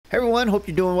Hey everyone, hope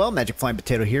you're doing well. Magic Flying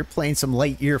Potato here, playing some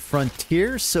Lightyear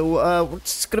Frontier. So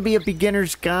it's going to be a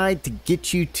beginner's guide to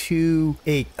get you to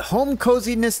a home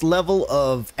coziness level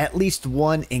of at least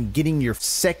 1 and getting your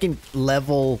second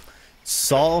level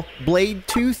saw blade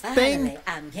tooth thing.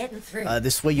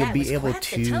 This way you'll be able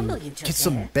to get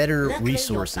some better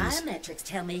resources. Your biometrics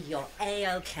tell me you're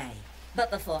A-okay. But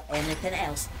before anything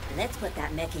else, let's put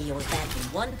that mech of yours back in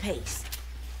one piece.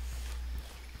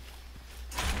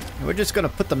 We're just gonna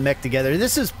put the mech together.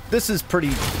 This is pretty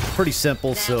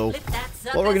simple. So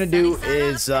what we're gonna do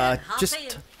is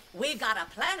just we've got a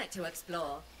planet to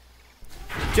explore.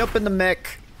 Jump in the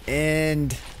mech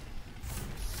and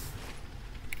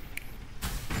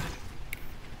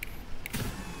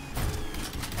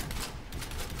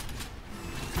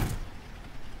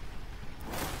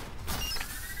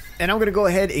I'm gonna go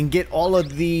ahead and get all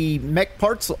of the mech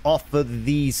parts off of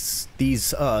these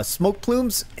smoke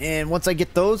plumes, and once I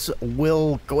get those,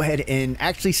 we'll go ahead and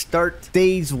actually start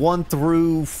days 1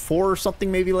 through 4 or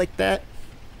something, maybe like that.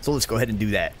 So let's go ahead and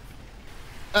do that.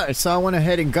 Alright, so I went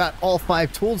ahead and got all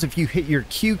 5 tools. If you hit your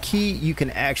Q key, you can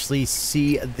actually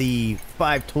see the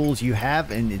 5 tools you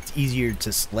have, and it's easier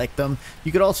to select them.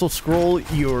 You could also scroll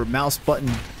your mouse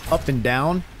button up and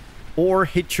down, or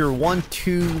hit your 1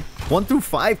 through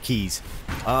 5 keys.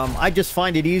 I just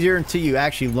find it easier until you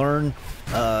actually learn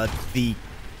the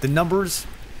numbers.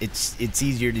 It's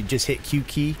easier to just hit Q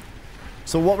key.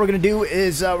 So what we're gonna do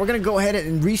is we're gonna go ahead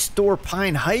and restore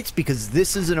Pine Heights, because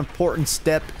this is an important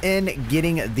step in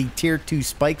getting the tier 2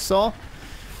 spike saw.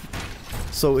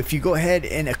 So if you go ahead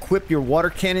and equip your water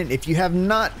cannon, if you have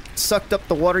not sucked up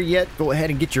the water yet, go ahead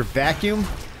and get your vacuum.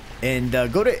 And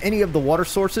go to any of the water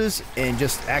sources and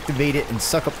just activate it and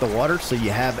suck up the water so you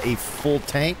have a full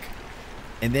tank.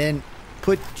 And then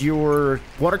put your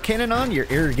water cannon on, your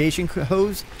irrigation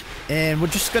hose. And we're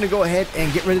just going to go ahead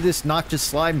and get rid of this noxious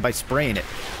slime by spraying it.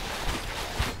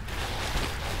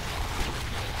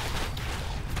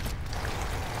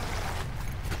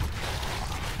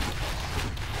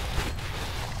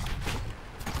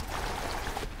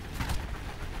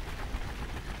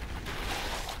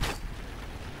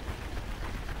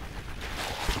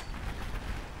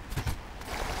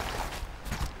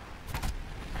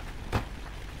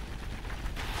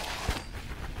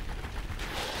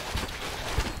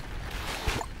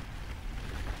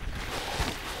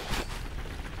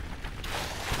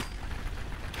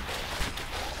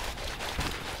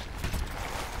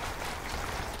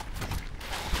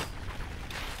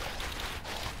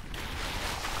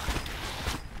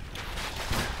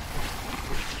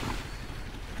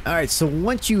 Alright, so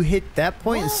once you hit that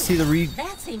point and see the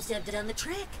that seems to have done the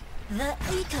trick. The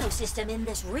ecosystem in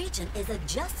this region is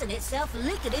adjusting itself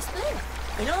lickety-split.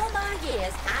 In all my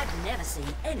years, I've never seen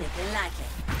anything like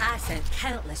it. I sent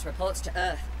countless reports to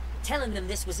Earth, telling them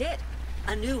this was it.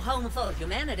 A new home for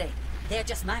humanity. There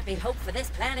just might be hope for this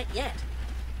planet yet.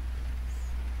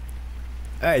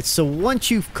 Alright, so once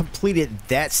you've completed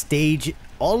that stage,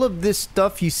 all of this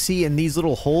stuff you see in these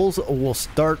little holes will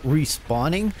start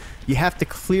respawning. You have to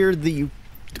clear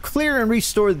and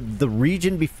restore the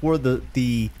region before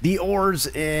the ores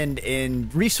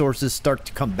and resources start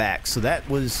to come back. So that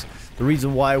was the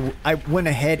reason why I went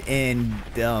ahead and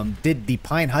did the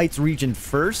Pine Heights region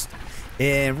first.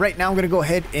 And right now I'm gonna go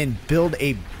ahead and build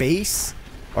a base,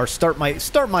 or start my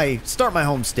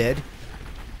homestead.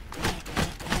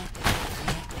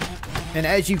 And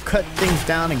as you cut things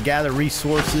down and gather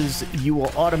resources, you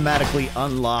will automatically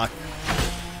unlock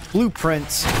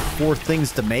blueprints for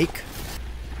things to make.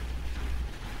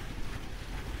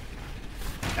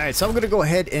 Alright, so I'm going to go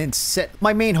ahead and set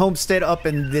my main homestead up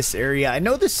in this area. I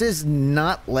know this is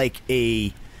not like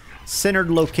a centered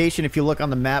location. If you look on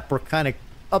the map, we're kind of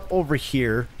up over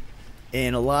here,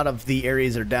 and a lot of the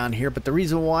areas are down here. But the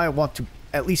reason why I want to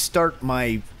at least start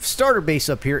my starter base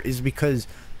up here is because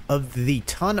of the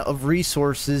ton of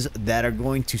resources that are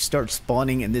going to start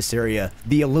spawning in this area.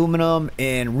 The aluminum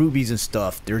and rubies and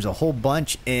stuff. There's a whole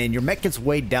bunch, and your mech gets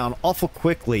weighed down awful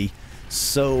quickly.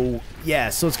 So yeah,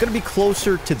 so it's going to be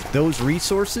closer to those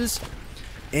resources.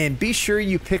 And be sure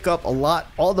you pick up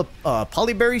all the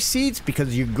polyberry seeds,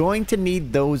 because you're going to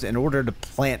need those in order to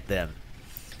plant them.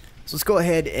 So let's go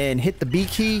ahead and hit the B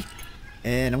key.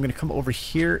 And I'm going to come over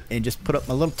here and just put up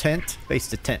my little tent. Face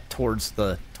the tent towards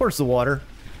the water.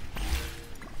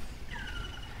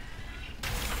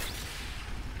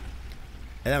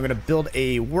 And I'm going to build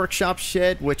a workshop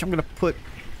shed, which I'm going to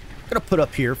put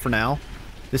up here for now.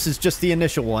 This is just the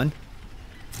initial one.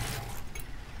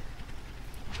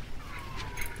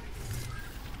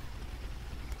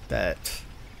 That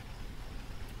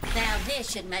Now this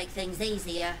should make things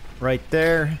easier. right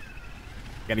there.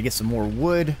 Gotta get some more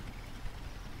wood.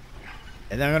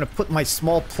 And then I'm gonna put my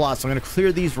small plots. I'm gonna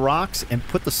clear these rocks and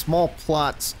put the small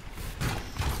plots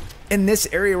in this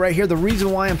area right here. The reason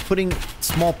why I'm putting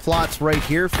small plots right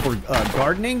here for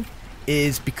gardening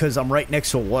is because I'm right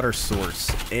next to a water source.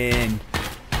 And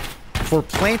for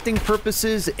planting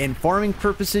purposes and farming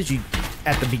purposes,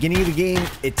 at the beginning of the game,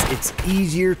 it's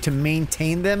easier to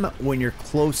maintain them when you're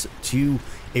close to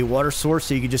a water source.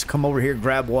 So you can just come over here,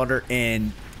 grab water,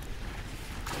 and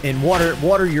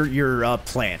water your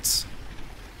plants.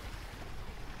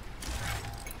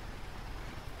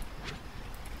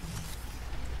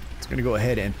 Gonna go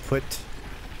ahead and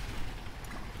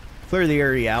clear the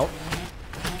area out.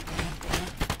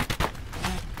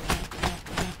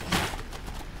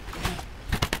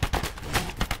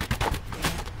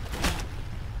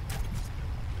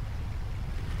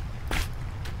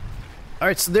 All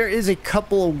right, so there is a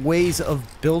couple of ways of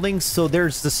building. So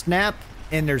there's the snap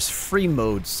and there's free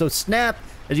mode. So snap,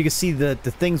 as you can see, the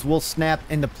things will snap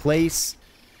into place.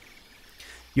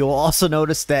 You'll also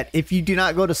notice that if you do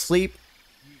not go to sleep,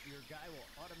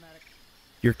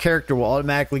 your character will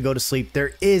automatically go to sleep.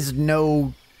 There is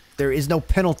no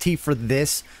penalty for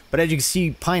this, but as you can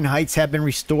see, Pine Heights have been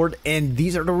restored, and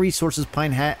these are the resources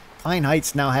Pine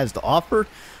Heights now has to offer.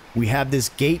 We have this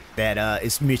gate that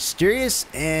is mysterious,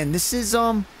 and this is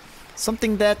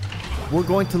something that we're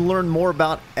going to learn more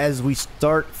about as we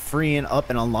start freeing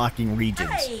up and unlocking regions.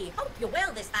 Hey, hope you're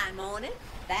well this fine morning.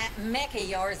 That mech of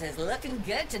yours is looking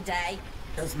good today.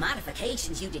 Those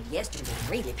modifications you did yesterday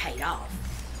really paid off.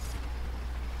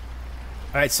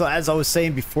 Alright, so as I was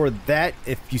saying before that,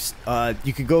 if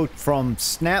you could go from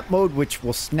snap mode, which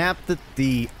will snap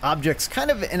the objects kind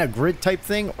of in a grid type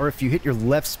thing, or if you hit your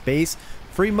left space,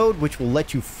 free mode, which will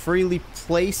let you freely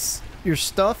place your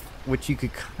stuff, which you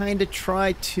could kind of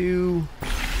try to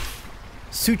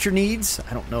suit your needs.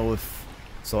 I don't know if,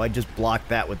 so I just blocked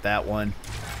that with that one.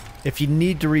 If you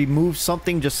need to remove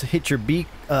something, just hit your B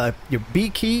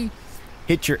key,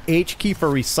 hit your H key for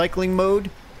recycling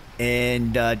mode,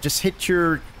 and just hit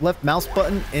your left mouse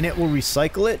button and it will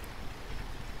recycle it.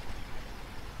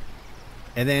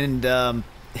 And then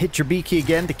hit your B key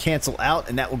again to cancel out,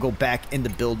 and that will go back into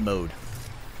build mode.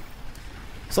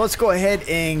 So let's go ahead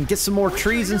and get some more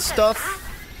trees and stuff.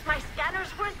 My scanners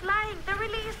weren't lying. There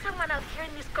really is someone out here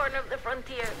in this corner of the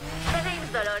frontier. My name's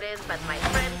Dolores, but my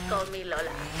friends call me Lola.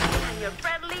 I'm your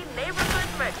friendly neighborhood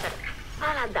merchant.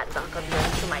 I'll add that dock of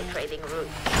yours to my trading route.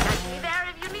 Catch me there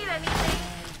if you need anything.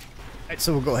 Alright,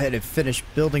 so we'll go ahead and finish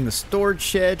building the storage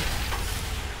shed,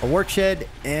 a work shed,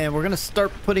 and we're going to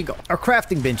start putting our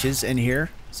crafting benches in here.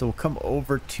 So we'll come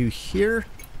over to here.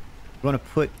 We're going to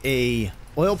put a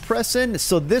oil press in.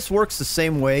 So this works the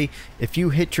same way. If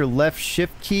you hit your left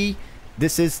shift key,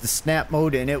 this is the snap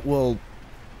mode, and it will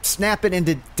snap it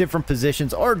into different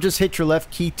positions, or just hit your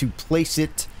left key to place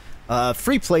it,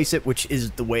 free place it, which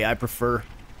is the way I prefer.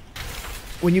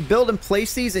 When you build and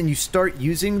place these and you start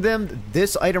using them,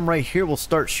 this item right here will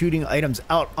start shooting items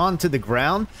out onto the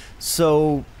ground.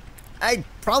 So I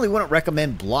probably wouldn't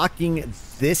recommend blocking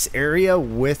this area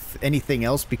with anything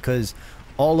else, because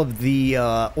all of the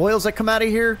oils that come out of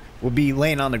here will be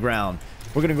laying on the ground.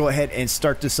 We're going to go ahead and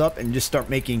start this up and just start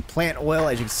making plant oil.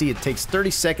 As you can see, it takes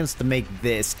 30 seconds to make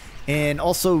this. And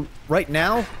also, right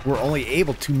now, we're only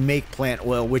able to make plant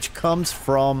oil, which comes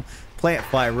from plant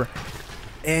fiber.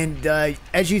 And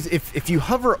if you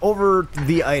hover over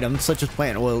the items, such as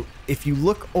plant oil, if you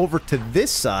look over to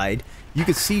this side, you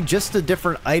can see just the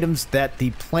different items that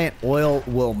the plant oil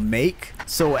will make.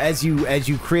 So as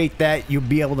you create that, you'll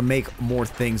be able to make more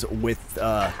things with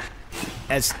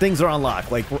as things are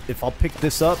unlocked. Like if I'll pick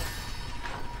this up,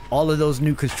 all of those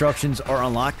new constructions are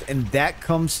unlocked, and that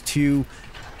comes to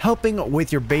helping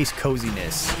with your base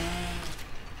coziness.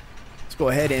 Let's go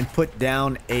ahead and put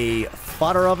down a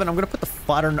fodder oven. I'm going to put the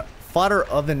fodder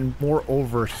oven more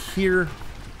over here.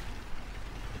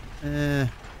 We'll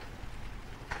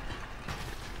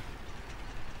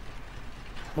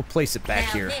place it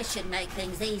back here. This should make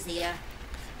things easier.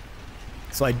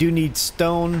 So I do need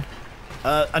stone.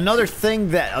 Another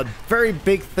thing a very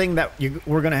big thing that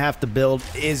we're going to have to build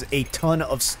is a ton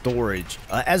of storage.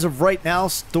 As of right now,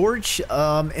 storage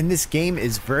in this game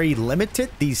is very limited.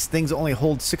 These things only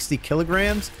hold 60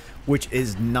 kilograms, which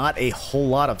is not a whole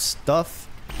lot of stuff,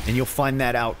 and you'll find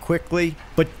that out quickly.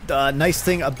 But the nice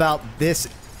thing about this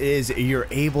is you're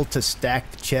able to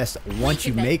stack the chests once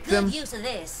you make them. Use of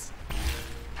this.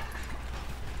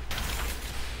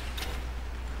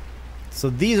 So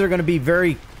these are going to be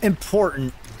very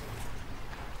important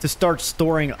to start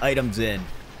storing items in.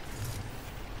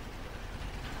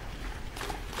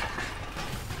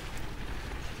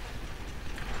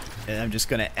 And I'm just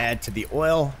going to add to the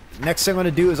oil. Next thing I'm going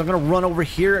to do is I'm going to run over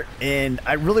here, and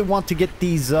I really want to get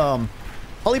these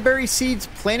polyberry seeds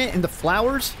planted in the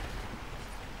flowers.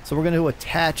 So we're going to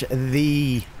attach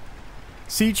the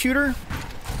seed shooter,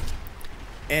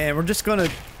 and we're just going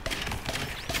to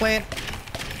plant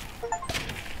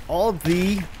all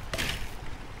the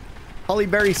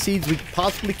polyberry seeds we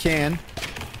possibly can.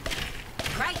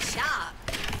 Great job.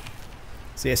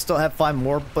 See, I still have 5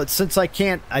 more, but since I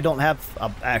can't, I don't have,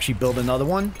 I'll actually build another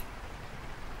one.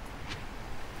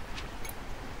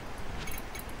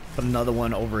 Put another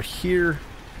one over here.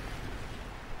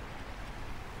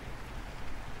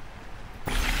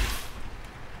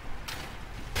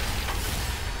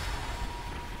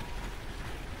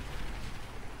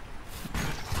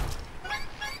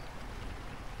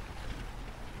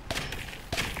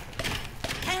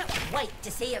 Can't wait to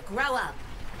see it grow up.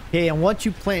 Okay, and once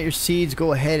you plant your seeds,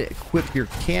 go ahead and equip your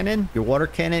cannon, your water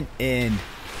cannon, and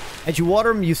as you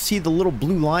water them, you see the little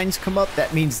blue lines come up.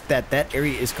 That means that that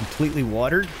area is completely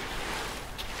watered.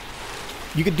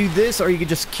 You could do this, or you could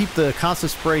just keep the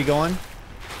constant spray going.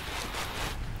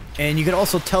 And you can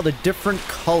also tell the different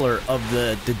color of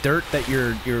the dirt that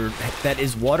that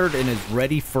is watered and is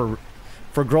ready for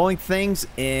growing things.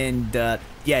 And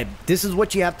yeah, this is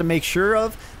what you have to make sure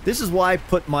of. This is why I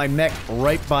put my mech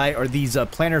right by, or these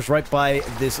planters right by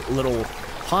this little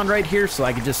pond right here, so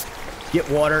I can just get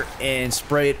water and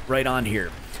spray it right on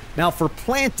here. Now for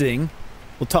planting,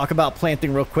 we'll talk about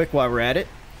planting real quick while we're at it.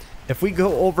 If we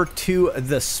go over to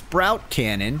the sprout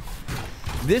cannon,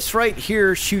 this right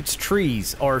here shoots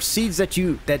trees or seeds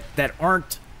that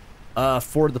aren't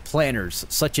for the planters,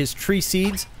 such as tree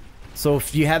seeds. So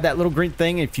if you have that little green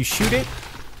thing, if you shoot it,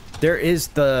 there is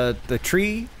the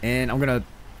tree, and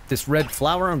this red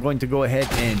flower, I'm going to go ahead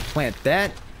and plant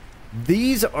that.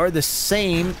 These are the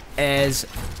same as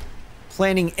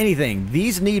planting anything.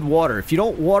 These need water. If you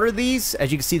don't water these,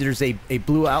 as you can see, there's a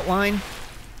blue outline,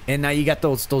 and now you got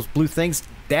those blue things.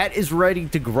 That is ready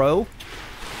to grow,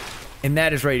 and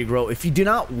that is ready to grow. If you do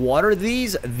not water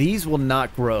these will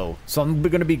not grow. So I'm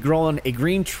going to be growing a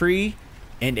green tree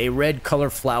and a red color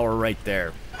flower right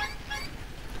there.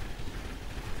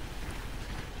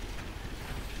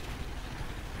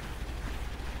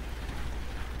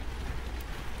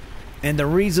 And the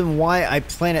reason why I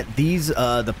planted these,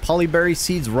 the polyberry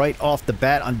seeds right off the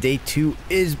bat on day 2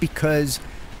 is because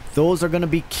those are going to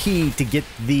be key to get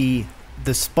the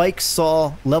spike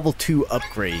saw level 2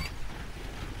 upgrade.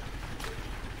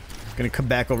 Going to come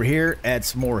back over here, add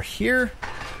some more here.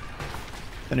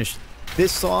 Finish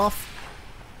this off.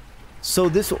 So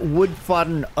this wood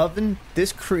fodder oven,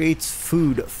 this creates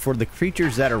food for the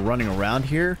creatures that are running around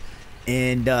here.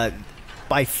 And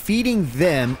by feeding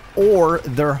them or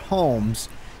their homes,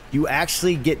 you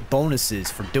actually get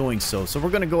bonuses for doing so. So we're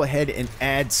going to go ahead and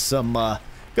add some, going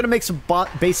to make some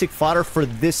basic fodder for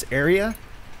this area.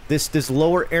 This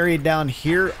lower area down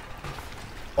here.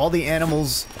 All the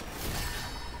animals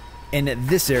in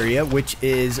this area, which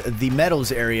is the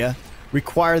meadows area,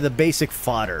 require the basic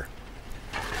fodder.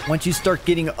 Once you start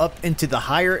getting up into the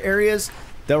higher areas,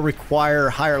 they'll require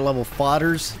higher level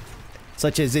fodders,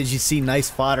 such as you see, nice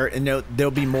fodder, and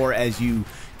there'll be more as you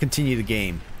continue the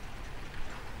game.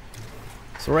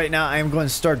 So right now I'm going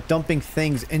to start dumping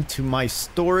things into my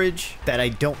storage that I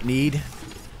don't need.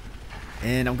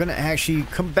 And I'm going to actually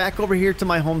come back over here to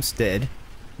my homestead.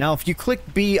 Now if you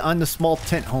click B on the small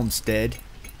tent homestead,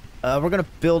 we're going to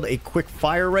build a quick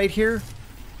fire right here.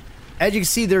 As you can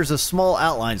see, there's a small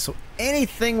outline. So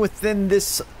anything within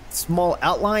this small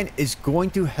outline is going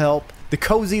to help the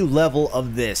cozy level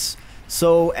of this.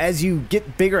 So as you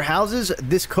get bigger houses,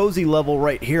 this cozy level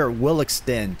right here will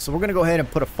extend. So we're going to go ahead and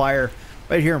put a fire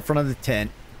right here in front of the tent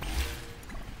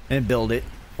and build it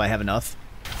if I have enough.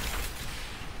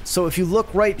 So if you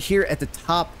look right here at the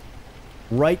top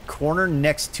right corner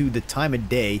next to the time of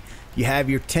day, you have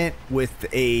your tent with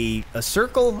a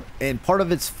circle, and part of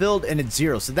it's filled and it's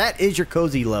 0. So that is your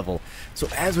cozy level. So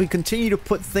as we continue to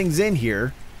put things in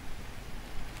here,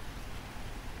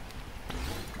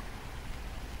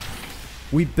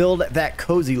 we build that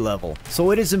cozy level.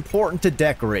 So it is important to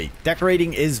decorate.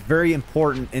 Decorating is very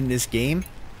important in this game.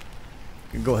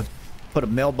 You can go ahead and put a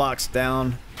mailbox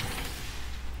down.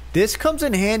 This comes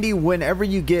in handy whenever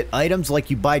you get items like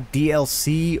you buy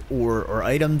DLC or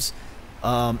items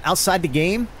outside the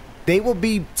game. They will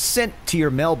be sent to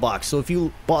your mailbox. So if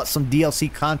you bought some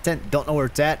DLC content, don't know where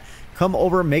it's at, come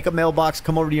over, make a mailbox,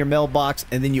 come over to your mailbox,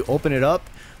 and then you open it up.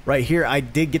 Right here, I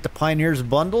did get the Pioneers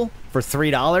bundle for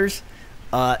 $3.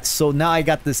 So now I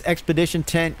got this expedition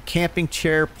tent, camping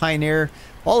chair, Pioneer.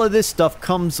 All of this stuff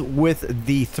comes with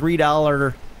the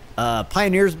 $3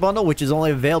 Pioneers bundle, which is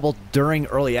only available during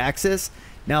early access.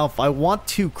 Now, if I want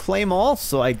to claim all,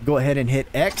 so I go ahead and hit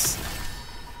X,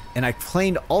 and I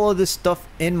claimed all of this stuff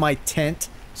in my tent.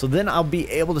 So then I'll be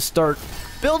able to start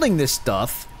building this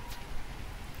stuff.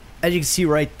 As you can see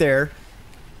right there,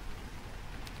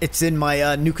 it's in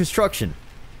my new construction.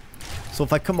 So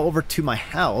if I come over to my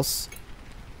house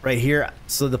right here,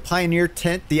 so the Pioneer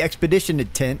tent, the Expedition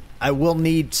tent, I will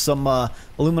need some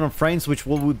aluminum frames, which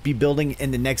we'll be building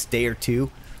in the next day or two.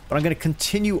 But I'm going to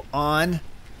continue on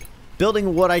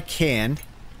building what I can.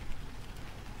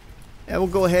 And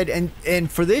we'll go ahead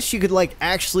and for this, you could like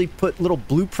actually put little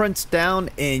blueprints down,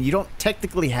 and you don't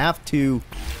technically have to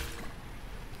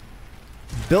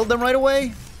build them right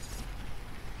away.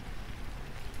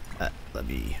 Let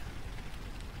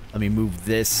me move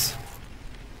this.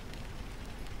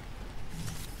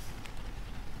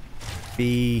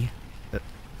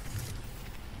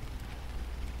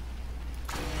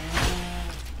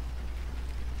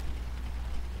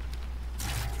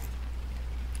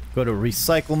 Go to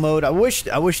recycle mode. I wish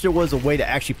there was a way to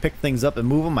actually pick things up and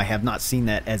move them. I have not seen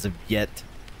that as of yet.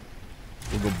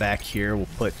 We'll go back here. We'll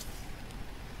put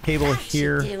table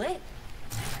here.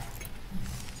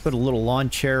 Put a little lawn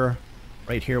chair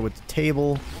right here with the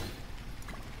table.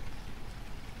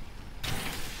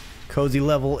 Cozy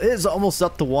level is almost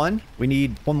up to 1. We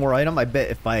need one more item. I bet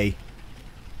if I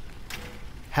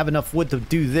have enough wood to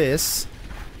do this,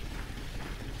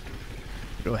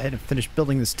 go ahead and finish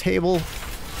building this table.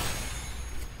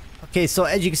 Okay, so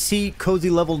as you can see, cozy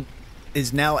level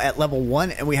is now at level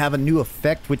 1, and we have a new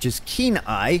effect, which is Keen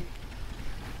Eye.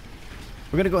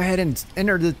 We're going to go ahead and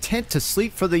enter the tent to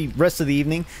sleep for the rest of the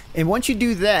evening. And once you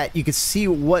do that, you can see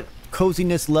what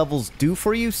coziness levels do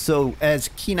for you. So as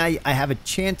Keen Eye, I have a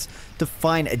chance to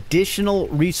find additional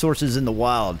resources in the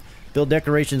wild. Build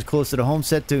decorations close to the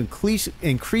homestead to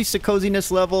increase the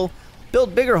coziness level.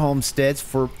 Build bigger homesteads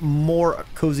for more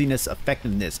coziness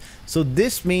effectiveness. So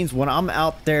this means when I'm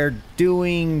out there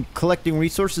collecting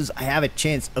resources, I have a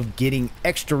chance of getting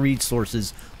extra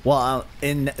resources while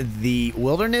in the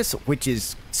wilderness, which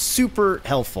is super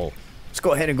helpful. Let's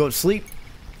go ahead and go to sleep.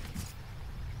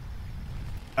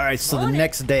 All right, so the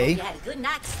next day. Hope you had a good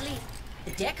night's sleep.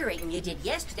 The decorating you did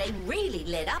yesterday really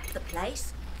lit up the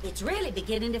place. It's really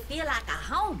beginning to feel like a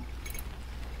home.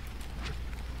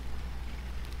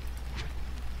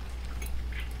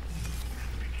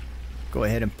 Go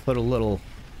ahead and put a little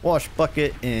wash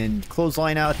bucket and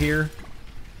clothesline out here.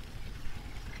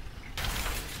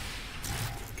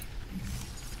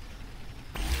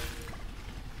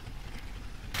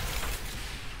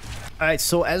 Alright,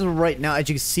 so as of right now, as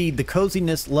you can see, the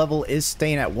coziness level is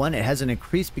staying at 1. It hasn't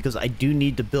increased because I do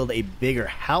need to build a bigger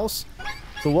house.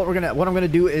 So what I'm gonna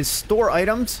do is store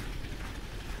items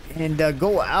and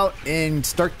go out and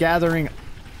start gathering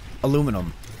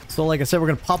aluminum. So like I said, we're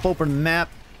gonna pop open the map.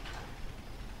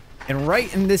 And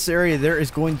right in this area, there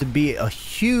is going to be a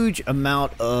huge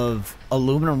amount of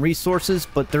aluminum resources,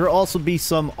 but there will also be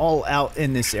some all out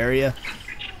in this area.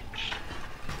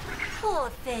 Poor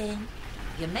thing.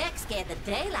 Your mech scared the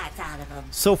daylights out of them.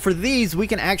 So for these, we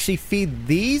can actually feed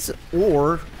these,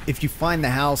 or if you find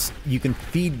the house, you can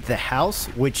feed the house,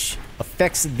 which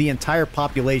affects the entire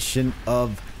population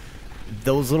of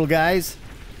those little guys.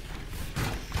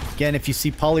 Again, if you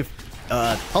see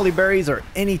Polyberries or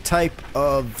any type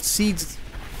of seeds,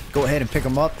 go ahead and pick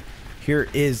them up. Here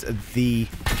is the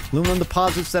aluminum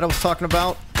deposits that I was talking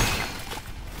about.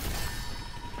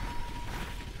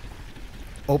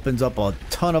 Opens up a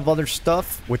ton of other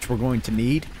stuff, which we're going to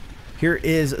need. Here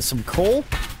is some coal.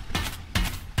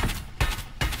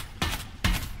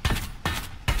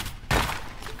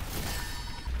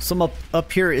 Some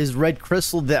up here is red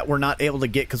crystal that we're not able to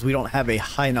get because we don't have a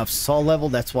high enough saw level.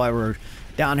 That's why we're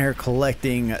down here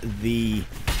collecting the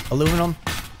aluminum.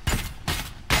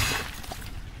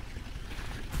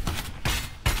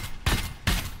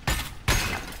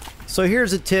 So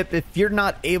here's a tip: if you're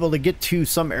not able to get to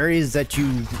some areas that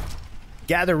you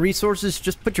gather resources,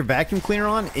 just put your vacuum cleaner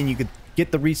on and you could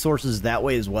get the resources that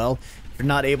way as well if you're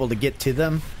not able to get to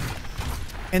them.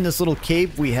 In this little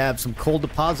cave, we have some coal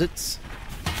deposits.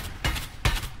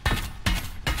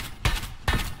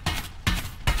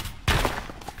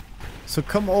 So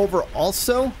come over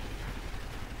also.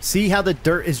 See how the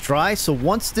dirt is dry? So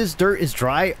once this dirt is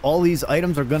dry, all these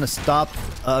items are going to stop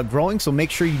growing. So make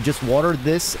sure you just water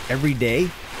this every day,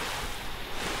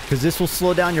 because this will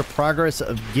slow down your progress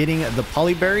of getting the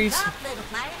polyberries.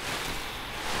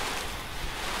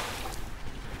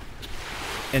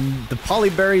 And the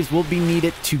polyberries will be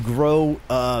needed to grow,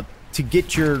 to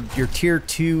get your tier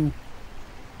 2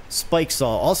 spike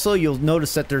saw. Also, you'll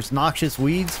notice that there's noxious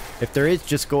weeds. If there is,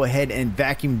 just go ahead and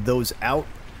vacuum those out.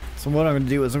 So what I'm going to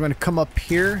do is I'm going to come up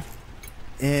here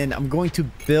and I'm going to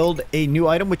build a new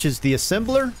item, which is the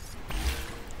assembler.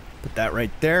 Put that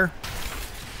right there.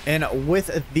 And with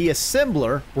the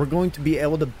assembler, we're going to be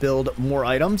able to build more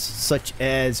items, such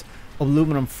as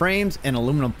aluminum frames and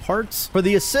aluminum parts. For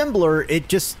the assembler,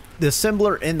 the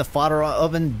assembler and the fodder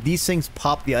oven, these things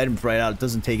pop the items right out. It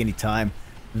doesn't take any time.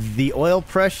 The oil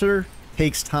pressure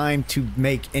takes time to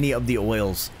make any of the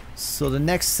oils. So the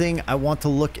next thing I want to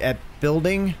look at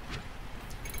building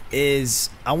is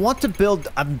I want to build,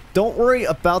 don't worry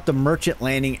about the merchant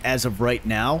landing as of right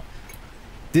now.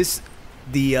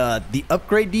 The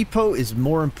upgrade depot is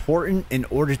more important in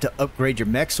order to upgrade your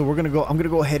mech. So I'm gonna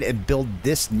go ahead and build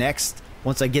this next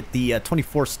once I get the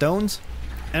 24 stones.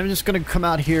 And I'm just gonna come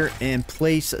out here and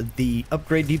place the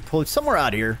upgrade depot somewhere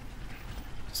out here,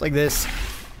 just like this.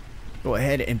 Go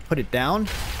ahead and put it down.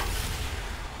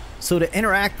 So to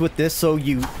interact with this, so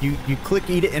you click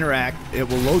E to interact, it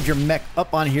will load your mech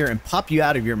up on here and pop you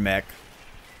out of your mech.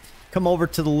 Come over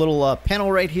to the little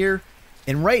panel right here,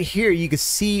 and right here you can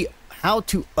see how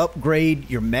to upgrade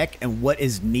your mech and what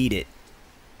is needed.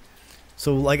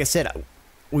 So like I said,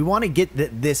 we want to get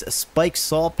this spike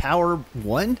saw power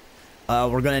 1.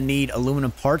 We're gonna need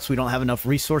aluminum parts. We don't have enough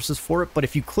resources for it, but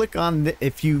if you click on the,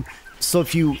 if you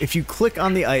click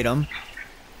on the item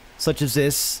such as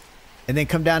this and then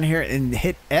come down here and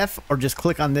hit F, or just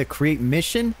click on the create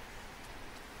mission,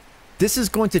 this is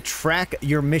going to track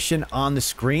your mission on the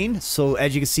screen. So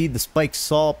as you can see, the spike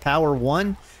saw power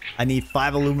 1, I need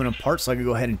 5 aluminum parts, so I can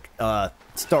go ahead and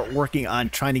start working on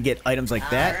trying to get items like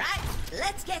that. All right,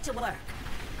 let's get to work.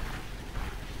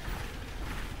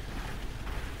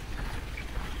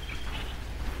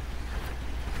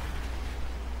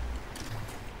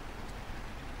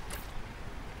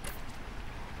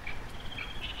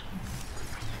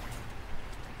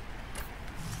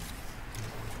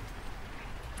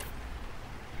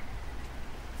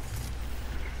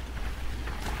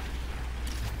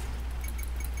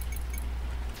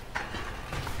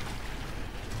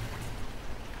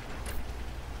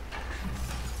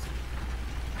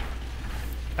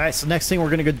 Alright, so next thing we're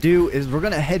going to go do is we're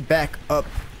going to head back up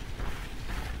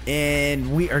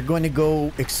and we are going to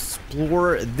go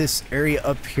explore this area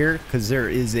up here, because there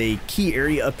is a key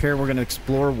area up here we're going to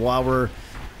explore while we're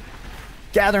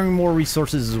gathering more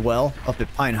resources as well up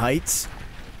at Pine Heights.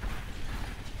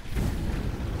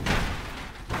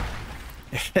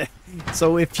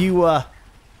 So if you okay,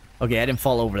 I didn't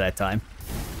fall over that time.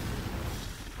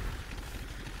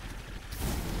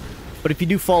 But if you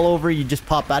do fall over, you just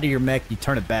pop out of your mech, you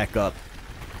turn it back up.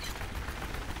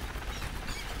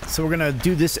 So we're going to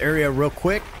do this area real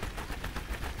quick.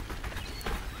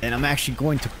 And I'm actually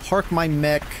going to park my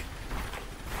mech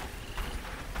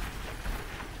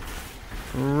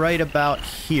right about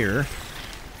here.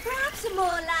 Perhaps a more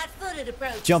light-footed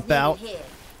approach. Jump out. Here.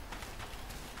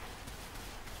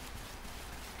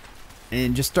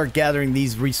 And just start gathering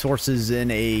these resources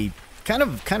in a kind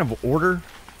of order.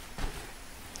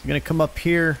 I'm gonna come up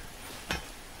here,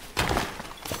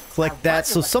 collect that.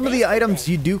 So some of the items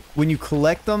you do when you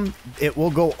collect them, it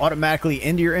will go automatically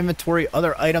into your inventory.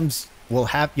 Other items you'll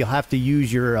have to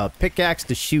use your pickaxe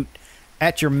to shoot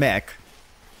at your mech.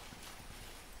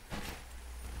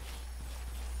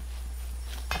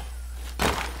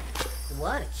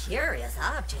 What a curious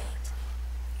object.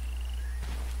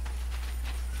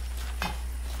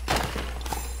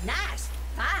 Nice,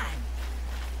 fine.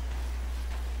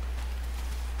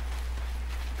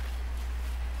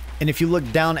 And if you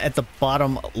look down at the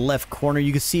bottom left corner,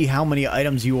 you can see how many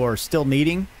items you are still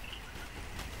needing.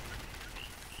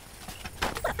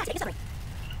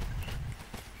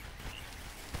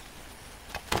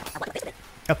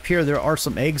 Up here, there are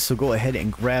some eggs, so go ahead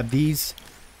and grab these.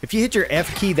 If you hit your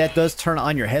F key, that does turn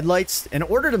on your headlights. In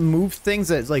order to move things,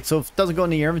 that's like, so if it doesn't go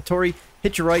into your inventory,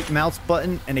 hit your right mouse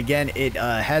button, and again, it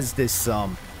has this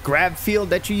grab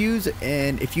field that you use.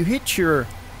 And if you hit your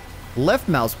left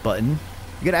mouse button,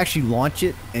 you can actually launch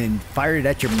it and fire it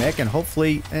at your mech, and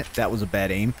hopefully, that was a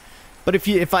bad aim. But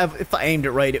if I aimed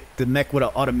it right, the mech would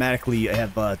have automatically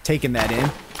have taken that in.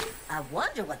 I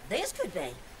wonder what this could be.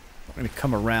 I'm gonna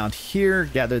come around here,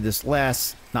 gather this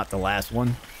last, not the last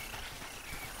one.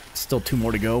 Still 2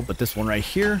 more to go, but this one right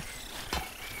here.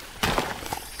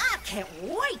 I can't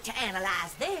wait to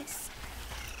analyze this.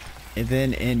 And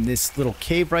then in this little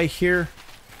cave right here,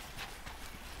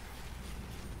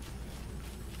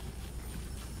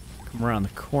 come around the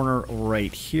corner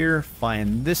right here,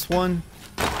 find this one.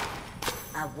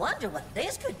 I wonder what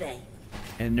this could be.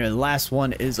 And the last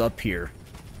one is up here.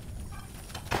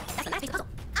 That's a nice piece of puzzle.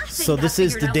 I so this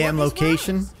is the damn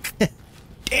location.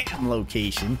 Damn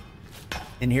location.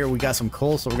 And here we got some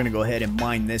coal, so we're gonna go ahead and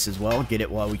mine this as well. Get it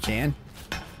while we can.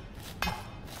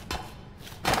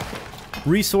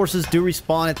 Resources do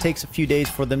respawn. It takes a few days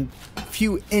for them,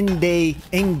 few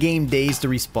in-game days to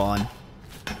respawn.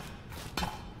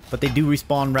 But they do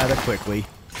respawn rather quickly.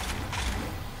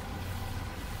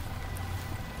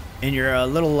 And your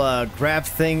little grab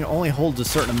thing only holds a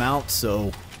certain amount,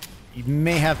 so you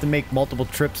may have to make multiple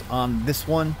trips on this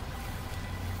one.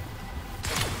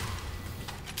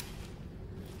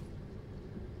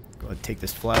 Go ahead and take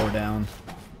this flower down.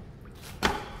 I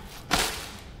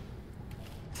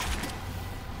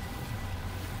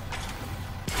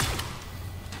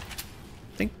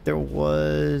think there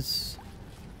was...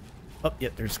 Oh, yeah,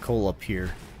 there's coal up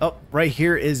here. Oh, right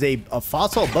here is a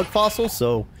fossil, a bug fossil,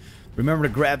 so remember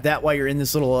to grab that while you're in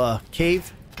this little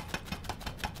cave.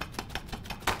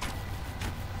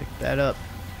 Pick that up.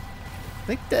 I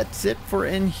think that's it for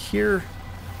in here.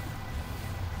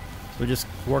 So we just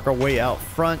work our way out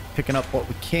front, picking up what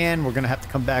we can. We're going to have to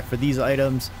come back for these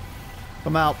items.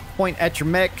 Come out, point at your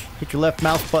mech, hit your left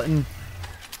mouse button,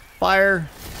 fire.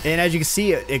 And as you can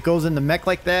see, it goes in the mech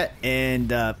like that.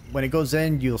 And when it goes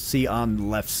in, you'll see on the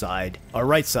left side, or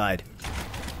right side.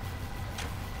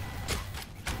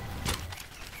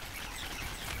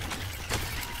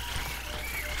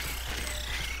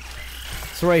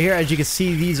 So right here, as you can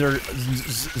see, these are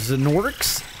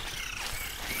Xenorix.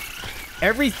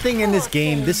 Everything in this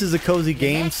game, this is a cozy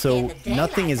game, so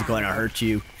nothing is going to hurt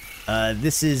you.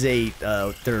 This is a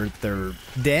their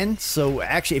den. So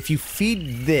actually, if you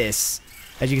feed this,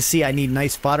 as you can see, I need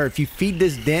nice fodder. If you feed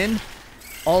this den,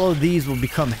 all of these will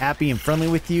become happy and friendly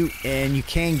with you, and you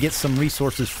can get some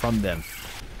resources from them.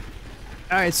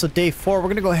 All right, so day 4, we're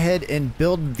gonna go ahead and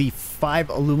build the 5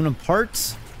 aluminum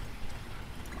parts.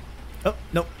 Oh,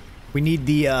 nope. We need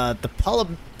the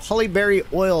polyberry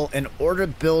oil in order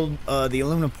to build the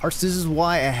aluminum parts. This is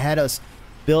why I had us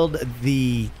build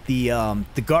the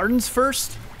gardens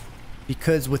first,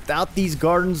 because without these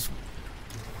gardens,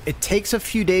 it takes a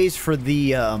few days for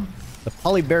the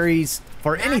polyberries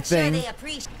for anything.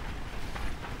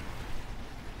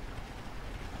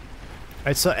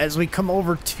 Alright, so as we come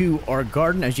over to our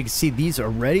garden, as you can see, these are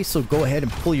ready. So go ahead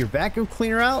and pull your vacuum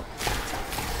cleaner out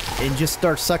and just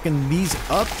start sucking these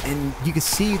up. And you can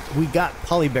see we got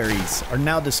polyberries are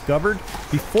now discovered.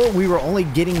 Before we were only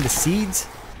getting the seeds.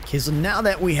 Okay, so now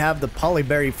that we have the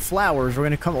polyberry flowers, we're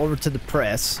going to come over to the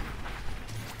press.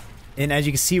 And as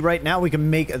you can see right now, we can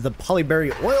make the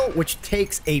polyberry oil, which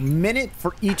takes a minute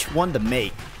for each one to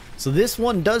make. So this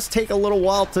one does take a little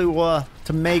while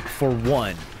to make for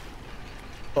one.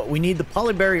 But we need the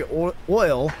polyberry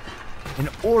oil in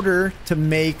order to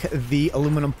make the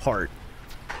aluminum part.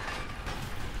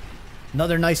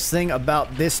 Another nice thing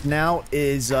about this now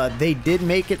is they did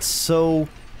make it so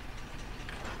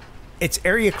it's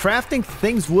area crafting.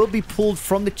 Things will be pulled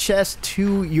from the chest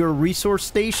to your resource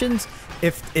stations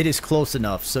if it is close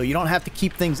enough. So you don't have to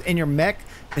keep things in your mech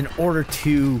in order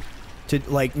to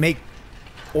like make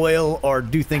oil or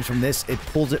do things from this. It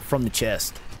pulls it from the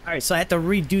chest. Alright, so I had to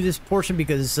redo this portion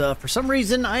because for some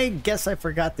reason I guess I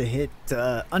forgot to hit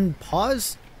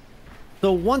unpause.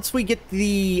 So once we get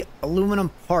the aluminum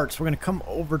parts, we're going to come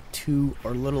over to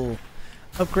our little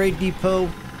upgrade depot.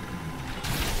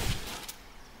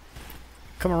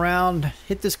 Come around,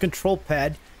 hit this control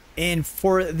pad, and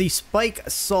for the spike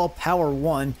saw power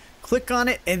 1, click on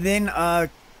it and then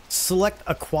select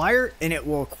acquire, and it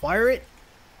will acquire it.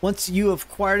 Once you have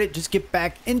acquired it, just get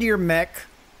back into your mech.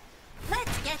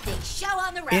 Let's get this show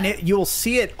on the road. And you'll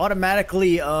see it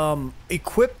automatically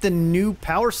equip the new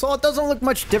power saw. It doesn't look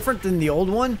much different than the old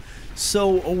one.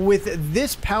 So with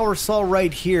this power saw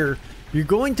right here, you're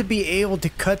going to be able to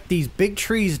cut these big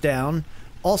trees down.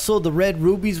 Also, the red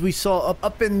rubies we saw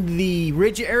up in the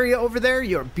ridge area over there,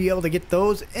 you'll be able to get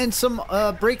those and some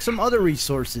break some other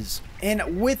resources.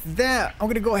 And with that, I'm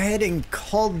going to go ahead and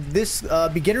call this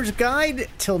beginner's guide.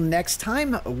 Till next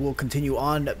time, we'll continue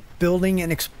on building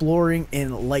and exploring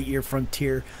in Lightyear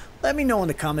Frontier. Let me know in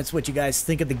the comments what you guys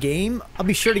think of the game. I'll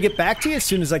be sure to get back to you as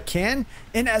soon as I can.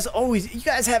 And as always, you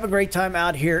guys have a great time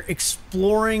out here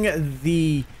exploring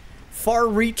the far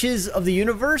reaches of the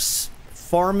universe.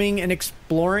 Farming and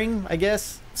exploring, I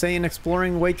guess. Saying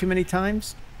exploring way too many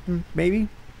times. Maybe.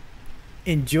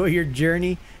 Enjoy your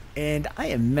journey. And I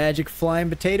am Magic Flying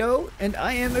Potato. And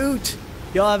I am Oot.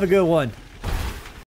 Y'all have a good one.